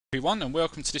Everyone, and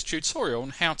welcome to this tutorial on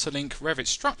how to link Revit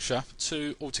Structure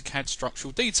to AutoCAD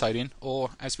Structural Detailing, or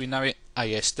as we know it,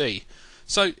 ASD.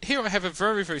 So here I have a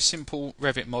very simple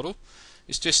Revit model.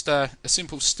 It's just a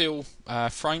simple steel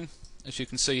frame, as you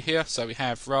can see here. So we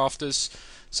have rafters,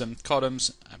 some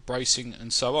columns, bracing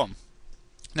and so on.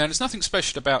 Now there's nothing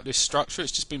special about this structure,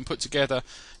 it's just been put together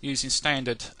using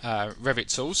standard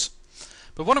Revit tools.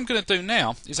 But what I'm going to do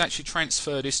now is actually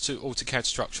transfer this to AutoCAD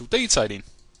Structural Detailing.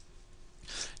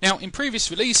 Now, in previous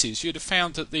releases, you'd have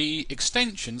found that the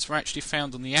extensions were actually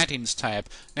found on the Add-ins tab.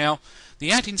 Now,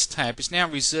 the Add-ins tab is now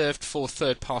reserved for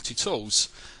third-party tools.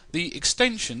 The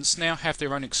extensions now have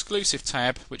their own exclusive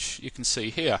tab, which you can see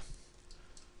here.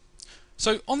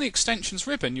 So, on the extensions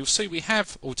ribbon, you'll see we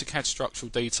have AutoCAD Structural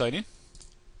Detailing,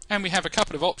 and we have a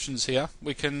couple of options here.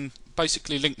 We can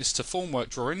basically link this to formwork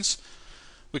drawings.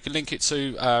 We can link it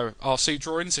to RC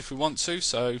drawings if we want to,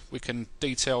 so we can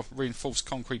detail reinforced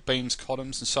concrete beams,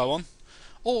 columns and so on.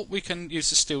 Or we can use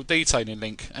the steel detailing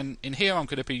link, and in here I'm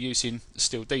going to be using the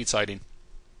steel detailing.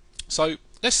 So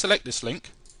let's select this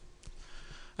link.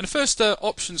 And the first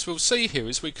options we'll see here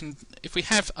is we can, if we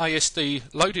have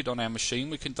ASD loaded on our machine,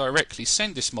 we can directly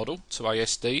send this model to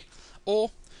ASD,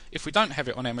 or if we don't have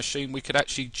it on our machine, we could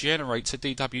actually generate a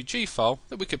DWG file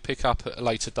that we could pick up at a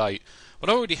later date. But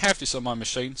I already have this on my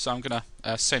machine, so I'm going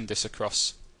to send this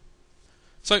across.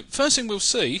 So first thing we'll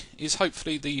see is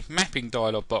hopefully the mapping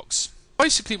dialog box.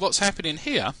 Basically what's happening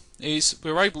here is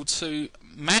we're able to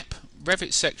map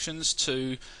Revit sections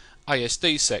to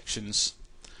ASD sections.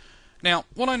 Now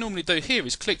what I normally do here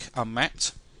is click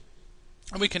unmapped,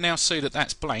 and we can now see that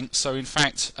that's blank, so in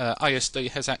fact ASD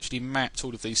has actually mapped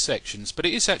all of these sections, but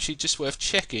it is actually just worth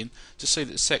checking to see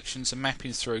that the sections are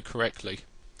mapping through correctly.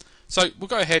 So we'll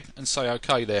go ahead and say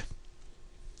OK there.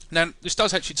 Now this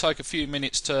does actually take a few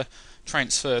minutes to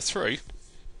transfer through.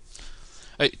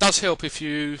 It does help if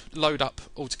you load up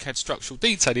AutoCAD Structural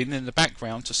Detailing in the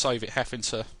background to save it having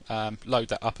to load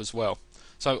that up as well.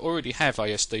 So I already have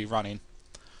ASD running.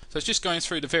 So it's just going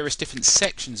through the various different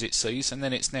sections it sees, and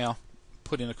then it's now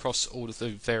putting across all of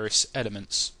the various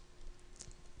elements.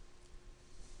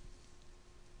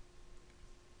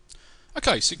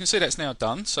 Okay, so you can see that's now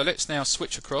done, so let's now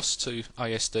switch across to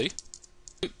ASD.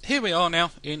 Here we are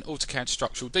now in AutoCAD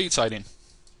Structural Detailing.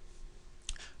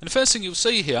 And the first thing you'll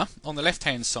see here on the left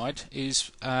hand side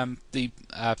is the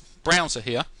browser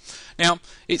here. Now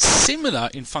it's similar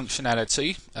in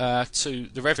functionality to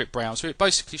the Revit browser. It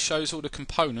basically shows all the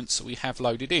components that we have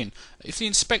loaded in. If the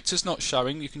inspector's not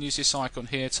showing, you can use this icon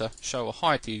here to show or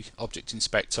hide the object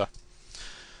inspector.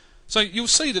 So you'll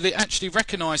see that it actually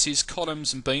recognises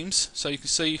columns and beams. So you can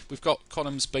see we've got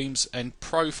columns, beams and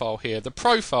profile here. The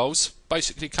profiles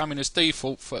basically come in as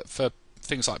default for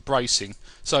things like bracing.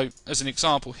 So as an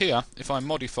example here, if I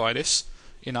modify this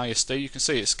in ASD, you can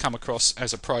see it's come across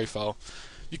as a profile.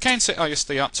 You can set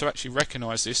ASD up to actually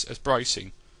recognise this as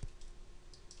bracing.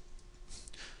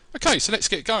 Okay, so let's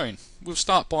get going. We'll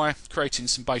start by creating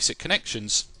some basic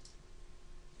connections.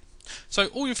 So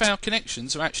all of our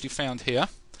connections are actually found here.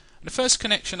 And the first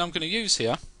connection I'm going to use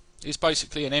here is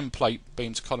basically an end plate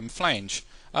beam to column flange.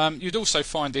 You'd also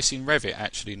find this in Revit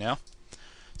actually now.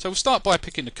 So we'll start by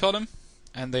picking the column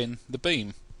and then the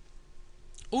beam.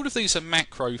 All of these are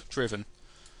macro driven.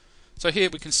 So here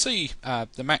we can see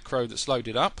the macro that's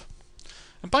loaded up,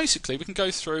 and basically we can go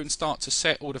through and start to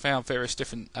set all of our various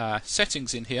different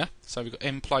settings in here. So we've got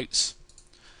end plates,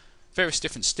 various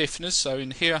different stiffeners. So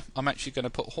in here I'm actually going to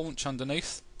put haunch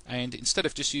underneath, and instead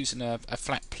of just using a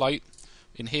flat plate,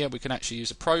 in here we can actually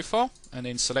use a profile and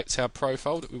then select our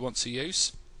profile that we want to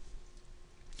use.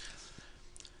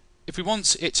 If we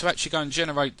want it to actually go and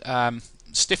generate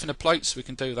stiffener plates, we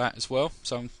can do that as well.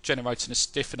 So I'm generating a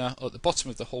stiffener at the bottom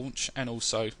of the haunch and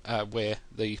also where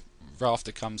the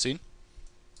rafter comes in.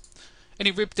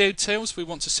 Any rib details we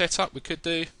want to set up we could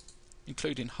do,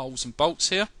 including holes and bolts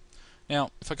here. Now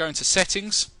if I go into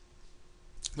settings,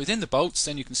 within the bolts,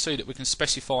 then you can see that we can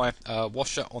specify a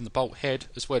washer on the bolt head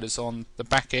as well as on the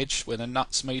back edge where the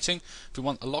nut's meeting. If we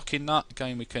want a lock-in nut,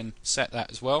 again we can set that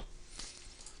as well.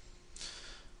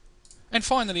 And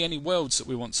finally any welds that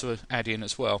we want to add in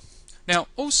as well. Now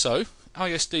also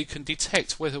ASD can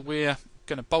detect whether we're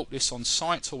going to bolt this on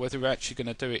site or whether we're actually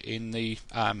going to do it in the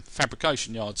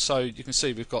fabrication yard. So you can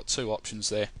see we've got two options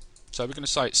there. So we're going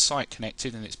to say it's site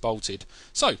connected and it's bolted.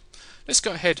 So let's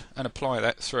go ahead and apply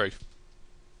that through.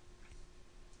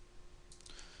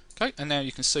 Okay, and now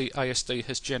you can see ASD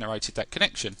has generated that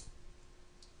connection.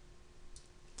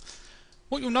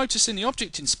 What you'll notice in the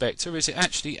Object Inspector is it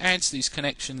actually adds these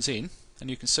connections in, and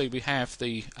you can see we have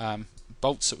the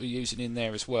bolts that we're using in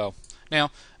there as well. Now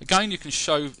again, you can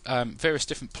show various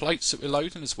different plates that we're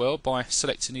loading as well by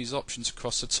selecting these options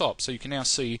across the top. So you can now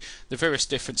see the various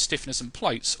different stiffeners and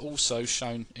plates also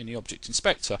shown in the Object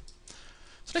Inspector.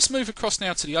 So let's move across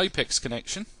now to the apex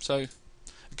connection. So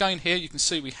again, here you can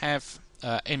see we have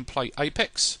end plate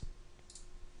apex,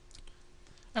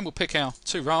 and we'll pick our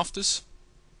two rafters.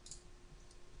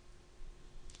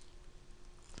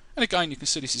 And again, you can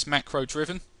see this is macro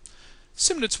driven.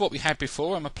 Similar to what we had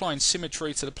before, I'm applying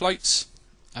symmetry to the plates.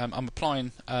 I'm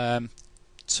applying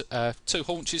two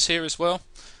haunches here as well,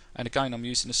 and again I'm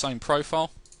using the same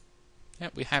profile.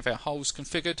 Yep, we have our holes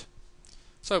configured,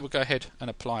 so we'll go ahead and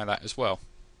apply that as well.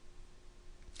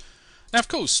 Now of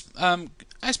course,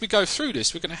 as we go through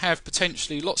this, we're going to have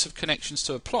potentially lots of connections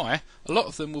to apply. A lot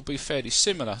of them will be fairly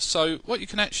similar, so what you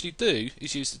can actually do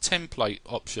is use the template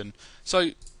option.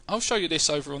 So I'll show you this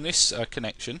over on this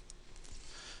connection.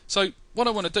 So what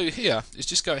I want to do here is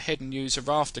just go ahead and use a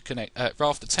rafter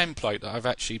template that I've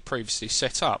actually previously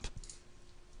set up.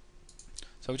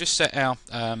 So we'll just set our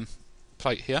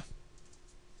plate here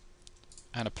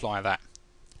and apply that.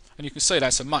 And you can see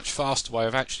that's a much faster way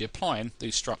of actually applying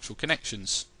these structural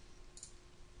connections.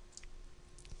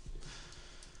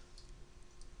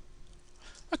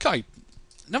 Okay,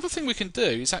 another thing we can do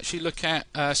is actually look at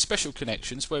special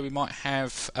connections where we might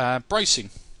have bracing.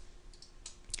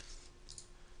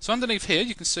 So underneath here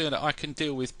you can see that I can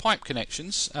deal with pipe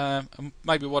connections, and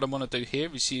maybe what I want to do here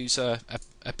is use a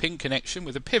pin connection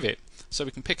with a pivot. So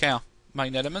we can pick our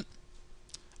main element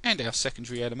and our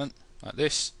secondary element like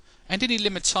this, and any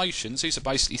limitations, these are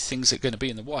basically things that are going to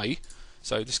be in the way.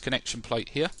 So this connection plate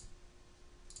here,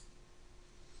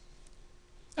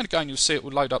 and again you'll see it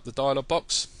will load up the dialog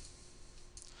box.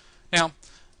 Now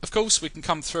of course we can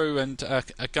come through and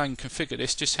again configure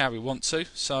this just how we want to.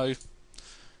 So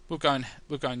we'll go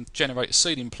and generate a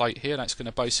sealing plate here. That's going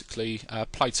to basically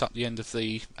plate up the end of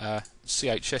the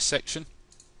CHS section.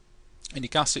 Any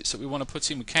gussets that we want to put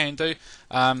in, we can do.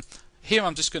 Here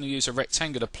I'm just going to use a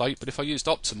rectangular plate, but if I used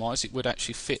optimize, it would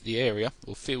actually fit the area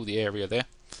or fill the area there.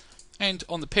 And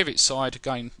on the pivot side,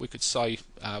 again, we could say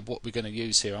what we're going to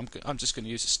use here. I'm just going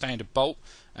to use a standard bolt,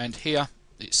 and here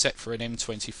it's set for an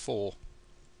M24.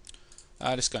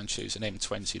 Let's go and choose an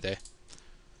M20 there.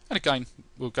 And again,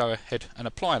 we'll go ahead and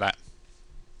apply that.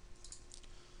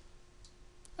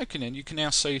 Okay, then you can now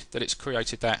see that it's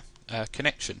created that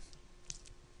connection.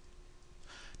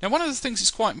 Now one of the things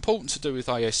that's quite important to do with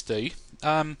ASD,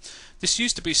 this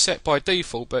used to be set by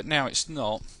default but now it's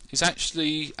not, is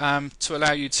actually to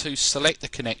allow you to select the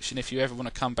connection if you ever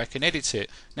want to come back and edit it.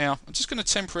 Now I'm just going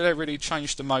to temporarily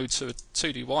change the mode to a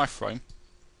 2D wireframe.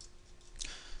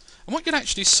 And what you can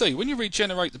actually see when you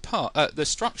regenerate the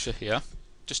structure here,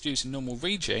 just using normal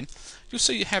regen, you'll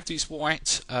see you have these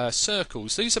white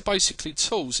circles. These are basically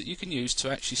tools that you can use to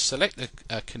actually select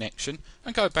the connection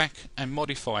and go back and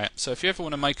modify it. So if you ever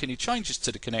want to make any changes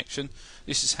to the connection,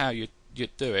 this is how you'd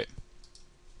do it.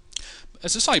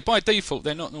 As I say, by default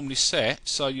they're not normally set,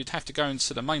 so you'd have to go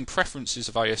into the main preferences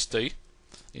of ASD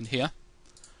in here,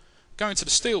 go into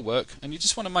the steelwork, and you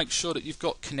just want to make sure that you've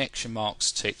got connection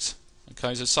marks ticked.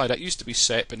 Okay, as I say, that used to be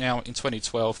set, but now in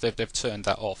 2012 they've turned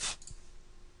that off.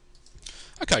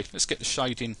 Okay, let's get the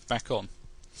shading back on.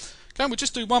 Okay, we'll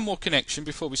just do one more connection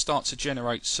before we start to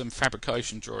generate some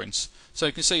fabrication drawings. So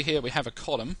you can see here we have a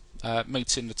column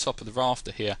meeting the top of the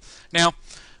rafter here. Now,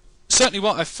 certainly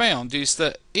what I've found is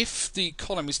that if the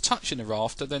column is touching the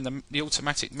rafter, then the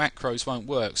automatic macros won't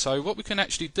work. So what we can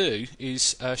actually do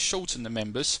is shorten the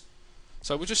members.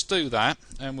 So we'll just do that,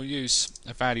 and we'll use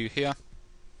a value here.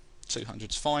 200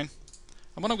 is fine.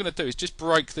 And what I'm going to do is just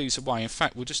break these away. In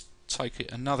fact, we'll just take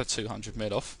it another 200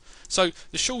 mil off. So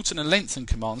the shorten and lengthen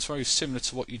command is very similar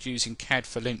to what you'd use in CAD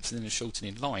for lengthening and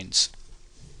shortening lines.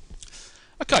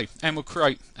 Okay, and we'll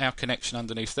create our connection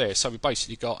underneath there. So we've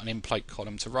basically got an in-plate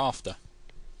column to rafter.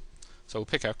 So we'll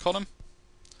pick our column,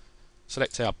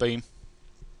 select our beam,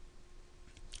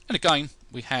 and again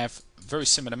we have a very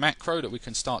similar macro that we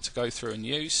can start to go through and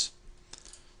use.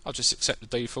 I'll just accept the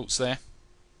defaults there.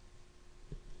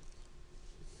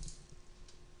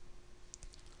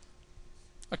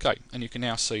 Okay, and you can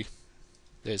now see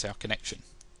there's our connection.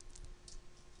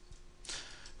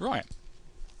 Right,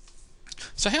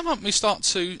 so how might we start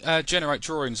to generate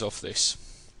drawings off this?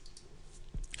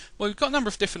 Well, we've got a number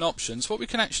of different options. What we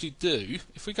can actually do,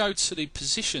 if we go to the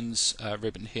positions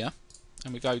ribbon here,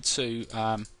 and we go to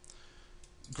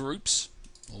groups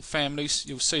or families,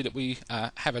 you'll see that we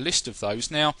have a list of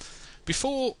those. Now,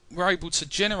 before we're able to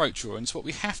generate drawings, what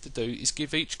we have to do is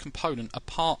give each component a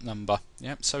part number,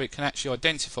 so it can actually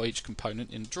identify each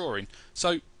component in the drawing.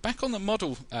 So back on the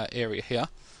model area here,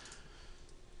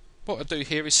 what I do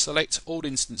here is select all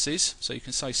instances, so you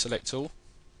can say select all,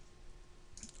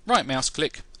 right mouse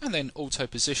click and then auto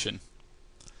position.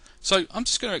 So I'm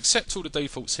just going to accept all the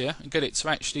defaults here and get it to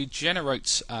actually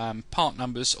generate part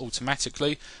numbers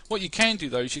automatically. What you can do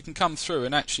though is you can come through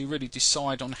and actually really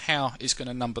decide on how it's going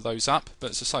to number those up, but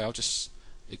as I say, I'll just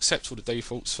accept all the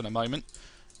defaults for the moment.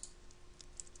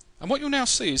 And what you'll now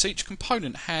see is each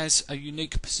component has a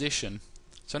unique position.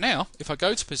 So now if I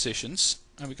go to positions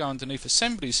and we go underneath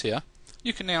assemblies here,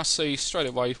 you can now see straight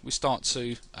away we start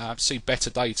to see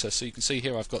better data. So you can see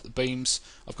here I've got the beams,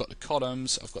 I've got the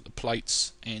columns, I've got the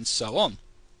plates and so on.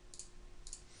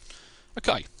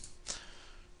 Okay.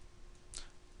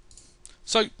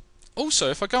 So also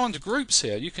if I go under groups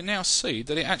here, you can now see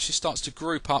that it actually starts to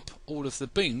group up all of the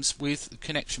beams with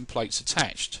connection plates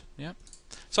attached. Yeah.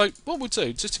 So what we'll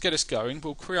do, just to get us going,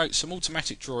 we'll create some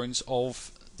automatic drawings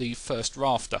of the first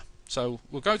rafter. So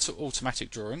we'll go to automatic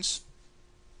drawings.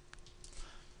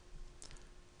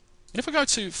 And if I go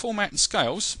to Format and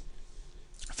Scales,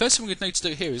 first thing we need to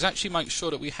do here is actually make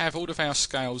sure that we have all of our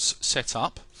scales set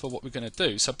up for what we're going to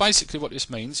do. So basically what this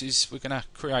means is we're going to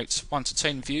create 1 to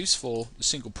 10 views for the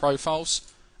single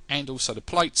profiles and also the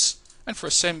plates, and for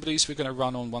assemblies we're going to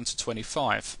run on 1 to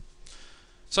 25.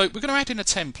 So we're going to add in a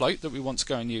template that we want to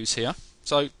go and use here.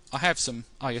 So I have some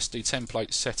ASD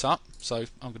templates set up, so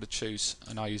I'm going to choose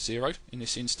an A0 in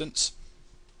this instance.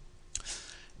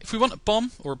 If we want a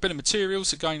BOM or a bill of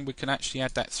materials, again we can actually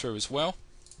add that through as well.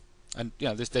 And you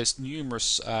know, there's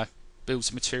numerous bills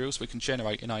of materials we can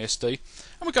generate in ASD. And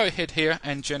we'll go ahead here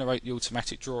and generate the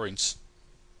automatic drawings.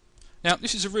 Now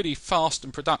this is a really fast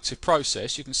and productive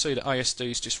process. You can see that ASD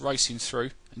is just racing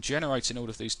through and generating all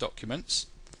of these documents.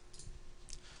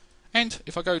 And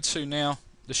if I go to now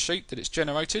the sheet that it's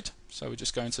generated, so we're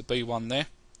just going to B1 there.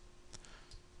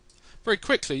 Very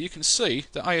quickly you can see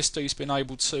that ASD has been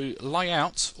able to lay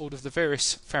out all of the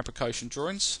various fabrication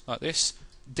drawings like this,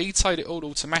 detail it all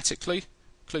automatically,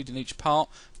 including each part.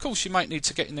 Of course you might need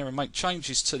to get in there and make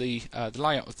changes to the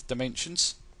layout of the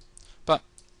dimensions, but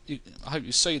I hope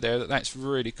you see there that that's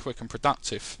really quick and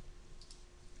productive.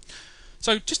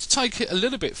 So just to take it a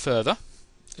little bit further,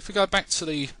 if we go back to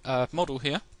the model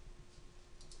here,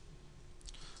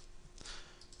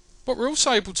 what we're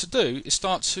also able to do is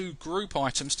start to group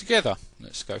items together.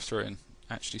 Let's go through and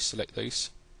actually select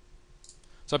these.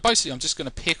 So basically I'm just going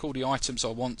to pick all the items I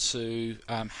want to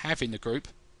have in the group.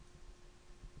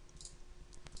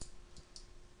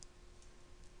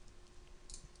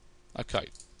 Okay,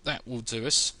 that will do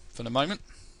us for the moment.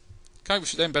 Okay, we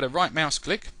should then better right mouse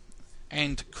click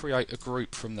and create a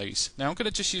group from these. Now I'm going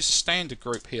to just use a standard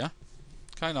group here.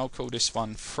 Okay, and I'll call this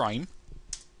one frame.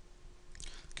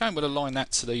 Okay, and we'll align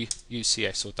that to the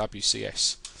UCS or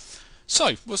WCS.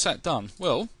 So, what's that done?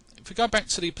 Well, if we go back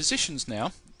to the positions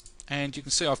now, and you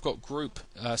can see I've got group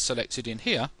selected in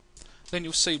here, then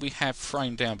you'll see we have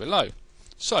frame down below.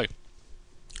 So,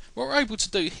 what we're able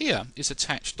to do here is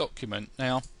attach document.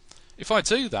 Now, if I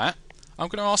do that, I'm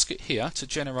going to ask it here to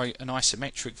generate an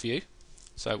isometric view.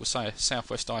 So we'll say a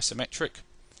southwest isometric,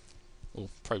 or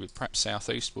probably perhaps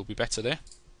southeast will be better there.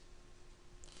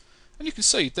 And you can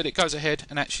see that it goes ahead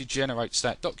and actually generates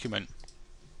that document.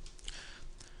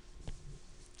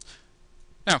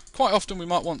 Now, quite often we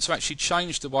might want to actually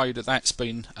change the way that that's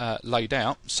been laid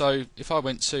out. So if I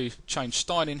went to change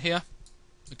style in here,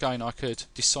 again I could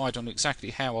decide on exactly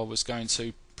how I was going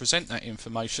to present that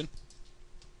information.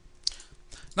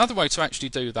 Another way to actually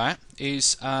do that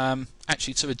is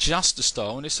actually to adjust the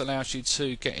style, and this allows you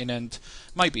to get in and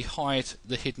maybe hide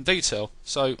the hidden detail.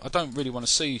 So I don't really want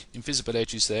to see invisible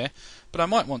edges there, but I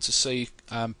might want to see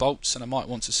bolts, and I might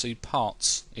want to see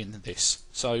parts in this.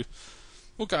 So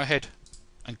we'll go ahead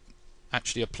and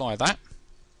actually apply that.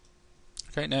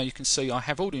 Okay, now you can see I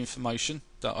have all the information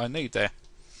that I need there.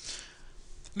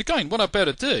 And again, what I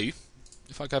better do,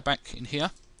 if I go back in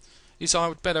here, is I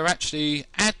would better actually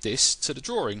add this to the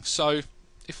drawing. So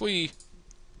if we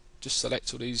just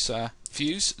select all these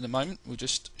views in the moment, we'll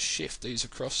just shift these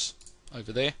across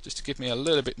over there just to give me a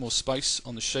little bit more space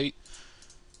on the sheet,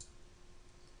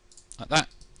 like that.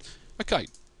 Okay,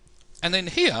 and then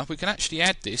here we can actually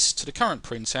add this to the current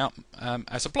printout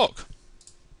as a block.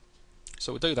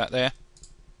 So we'll do that there,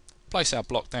 place our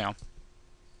block down.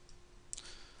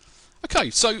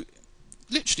 Okay, so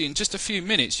literally in just a few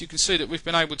minutes you can see that we've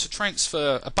been able to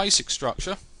transfer a basic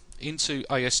structure into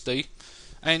ASD,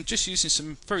 and just using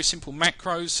some very simple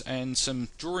macros and some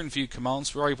drawing view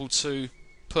commands we're able to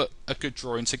put a good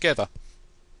drawing together.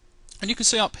 And you can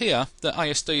see up here that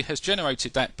ASD has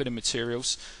generated that bit of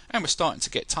materials, and we're starting to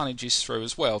get tonnages through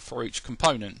as well for each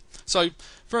component. So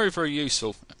very, very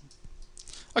useful.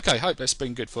 Okay, hope that's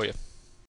been good for you.